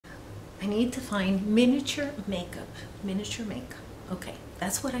I need to find miniature makeup. Miniature makeup. Okay,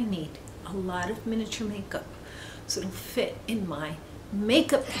 that's what I need. A lot of miniature makeup. So it'll fit in my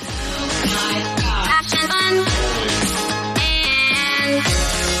makeup bag. Action fun. And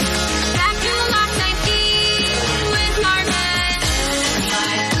back to lock 19 with Marta.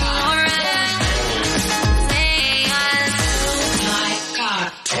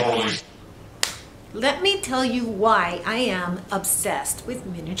 Let me tell you why I am obsessed with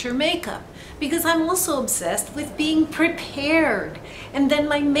miniature makeup. Because I'm also obsessed with being prepared. And then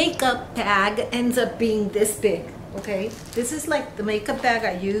my makeup bag ends up being this big, okay? This is like the makeup bag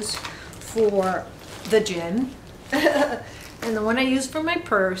I use for the gym. And the one I use for my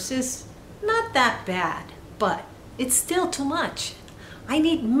purse is not that bad, but it's still too much. I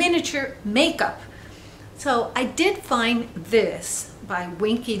need miniature makeup. So I did find this by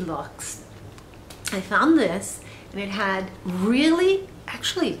Winky Looks. I found this and it had really,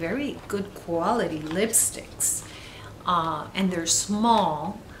 actually very good quality lipsticks. And they're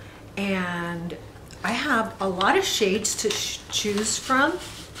small and I have a lot of shades to choose from.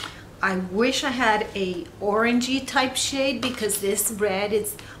 I wish I had a orangey type shade because this red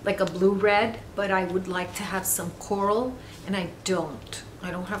is like a blue red, but I would like to have some coral and I don't.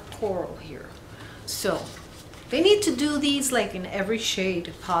 I don't have coral here. So they need to do these like in every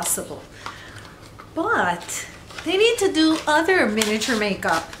shade possible. But they need to do other miniature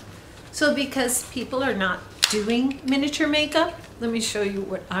makeup. So because people are not doing miniature makeup, let me show you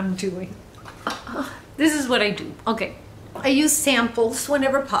what I'm doing. This is what I do. Okay, I use samples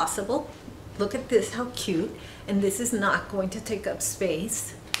whenever possible. Look at this, how cute. And this is not going to take up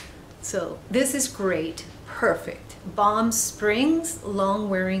space. So this is great, perfect. Balm Springs long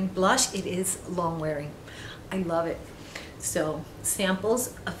wearing blush. It is long wearing. I love it. So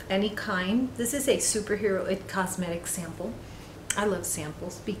samples of any kind. This is a Superhero It Cosmetics sample. I love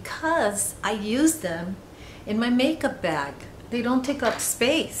samples because I use them in my makeup bag. They don't take up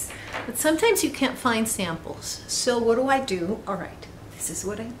space, but sometimes you can't find samples. So what do? All right, this is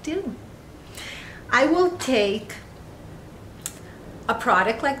what I do. I will take a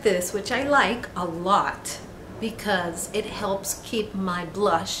product like this, which I like a lot because it helps keep my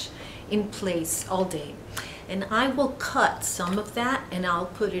blush in place all day. And I will cut some of that and I'll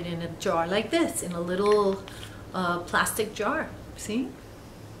put it in a jar like this, in a little plastic jar, see?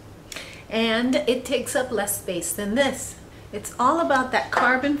 And it takes up less space than this. It's all about that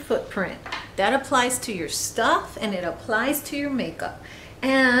carbon footprint. That applies to your stuff and it applies to your makeup.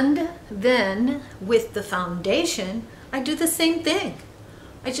 And then with the foundation, I do the same thing.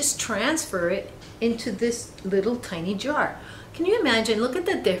 I just transfer it into this little tiny jar. Can you imagine? Look at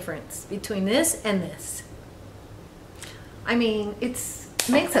the difference between this and this. I mean, it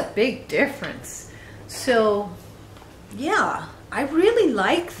makes a big difference. So yeah, I really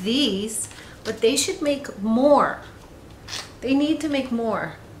like these, but they should make more. They need to make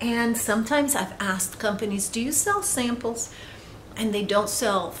more. And sometimes I've asked companies, do you sell samples? And they don't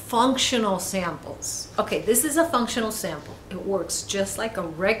sell functional samples. Okay, this is a functional sample. It works just like a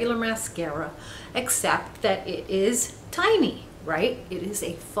regular mascara, except that it is tiny, right? It is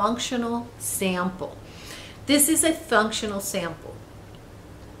a functional sample. This is a functional sample.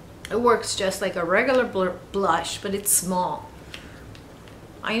 It works just like a regular blush, but it's small.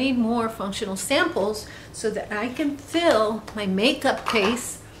 I need more functional samples so that I can fill my makeup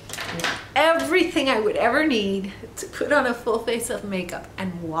case with everything I would ever need to put on a full face of makeup.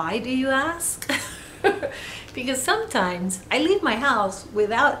 And why, do you ask? Because sometimes I leave my house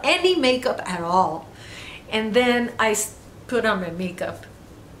without any makeup at all. And then I put on my makeup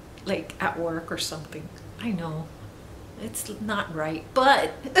like at work or something. I know, it's not right,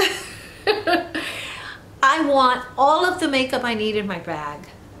 but I want all of the makeup I need in my bag,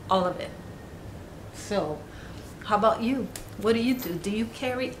 all of it. So how about you? What do? Do you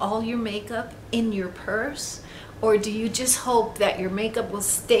carry all your makeup in your purse? Or do you just hope that your makeup will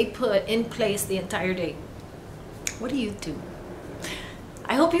stay put in place the entire day? What do you do?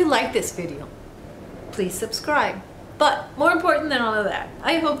 I hope you like this video. Please subscribe. But more important than all of that,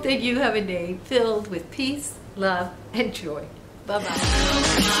 I hope that you have a day filled with peace, love, and joy. Bye-bye.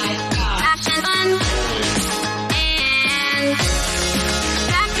 Action fun. And